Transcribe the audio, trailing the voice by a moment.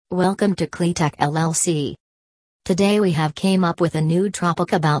Welcome to Cleatech LLC. Today we have came up with a new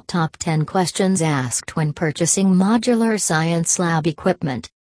topic about top 10 questions asked when purchasing modular science lab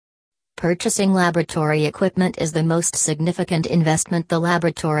equipment. Purchasing laboratory equipment is the most significant investment the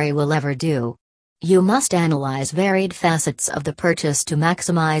laboratory will ever do. You must analyze varied facets of the purchase to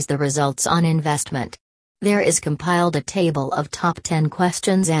maximize the results on investment. There is compiled a table of top 10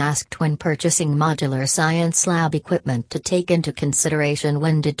 questions asked when purchasing modular science lab equipment to take into consideration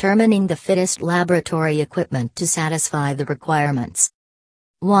when determining the fittest laboratory equipment to satisfy the requirements.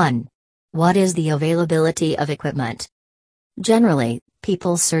 1. What is the availability of equipment? Generally,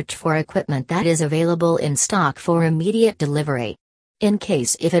 people search for equipment that is available in stock for immediate delivery. In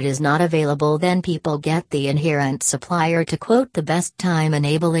case if it is not available, then people get the inherent supplier to quote the best time,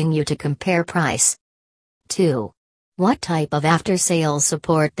 enabling you to compare price. 2. What type of after-sales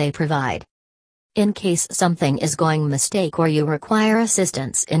support they provide. In case something is going mistake or you require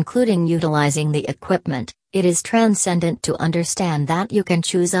assistance including utilizing the equipment, it is transcendent to understand that you can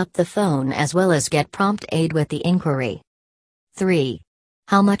choose up the phone as well as get prompt aid with the inquiry. 3.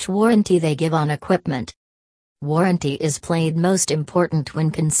 How much warranty they give on equipment. Warranty is played most important when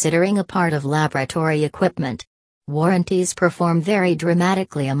considering a part of laboratory equipment. Warranties perform vary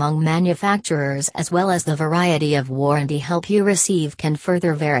dramatically among manufacturers, as well as the variety of warranty help you receive can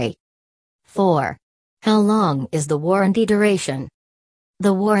further vary. 4. How long is the warranty duration?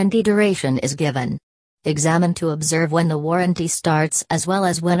 The warranty duration is given. Examine to observe when the warranty starts as well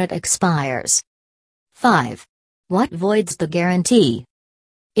as when it expires. 5. What voids the guarantee?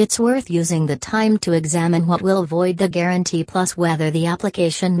 It's worth using the time to examine what will void the guarantee plus whether the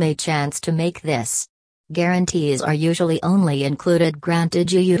application may chance to make this. Guarantees are usually only included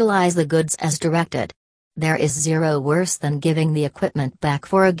granted you utilize the goods as directed. There is zero worse than giving the equipment back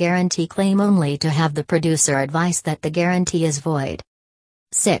for a guarantee claim only to have the producer advise that the guarantee is void.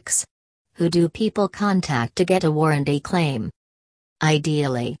 6. Who do people contact to get a warranty claim?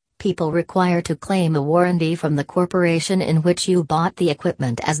 Ideally, people require to claim a warranty from the corporation in which you bought the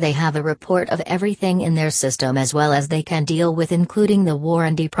equipment, as they have a report of everything in their system as well as they can deal with including the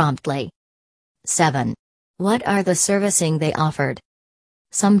warranty promptly. 7. What are the servicing they offered?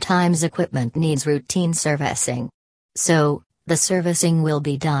 Sometimes equipment needs routine servicing. So, the servicing will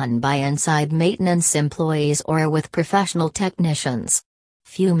be done by inside maintenance employees or with professional technicians.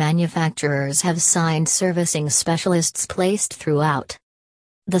 Few manufacturers have signed servicing specialists placed throughout.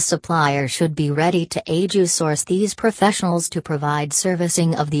 The supplier should be ready to aid you source these professionals to provide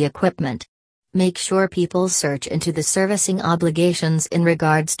servicing of the equipment. Make sure people search into the servicing obligations in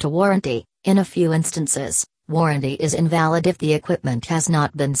regards to warranty. In a few instances, warranty is invalid if the equipment has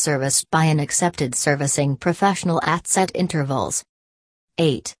not been serviced by an accepted servicing professional at set intervals.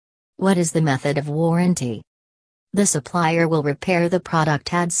 8. What is the method of warranty? The supplier will repair the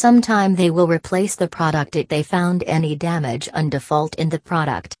product, and sometime they will replace the product if they found any damage and default in the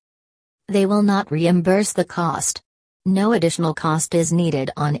product. They will not reimburse the cost. No additional cost is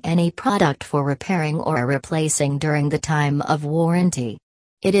needed on any product for repairing or replacing during the time of warranty.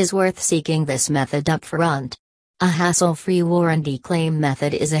 It is worth seeking this method up front. A hassle-free warranty claim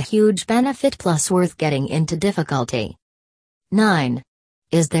method is a huge benefit plus worth getting into difficulty. 9.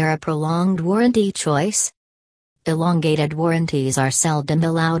 Is there a prolonged warranty choice? Elongated warranties are seldom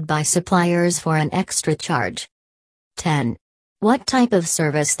allowed by suppliers for an extra charge. 10. What type of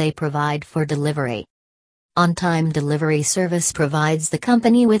service they provide for delivery? On-time delivery service provides the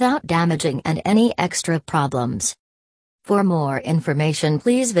company without damaging and any extra problems. For more information,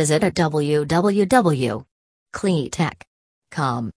 please visit at www.cleatech.com.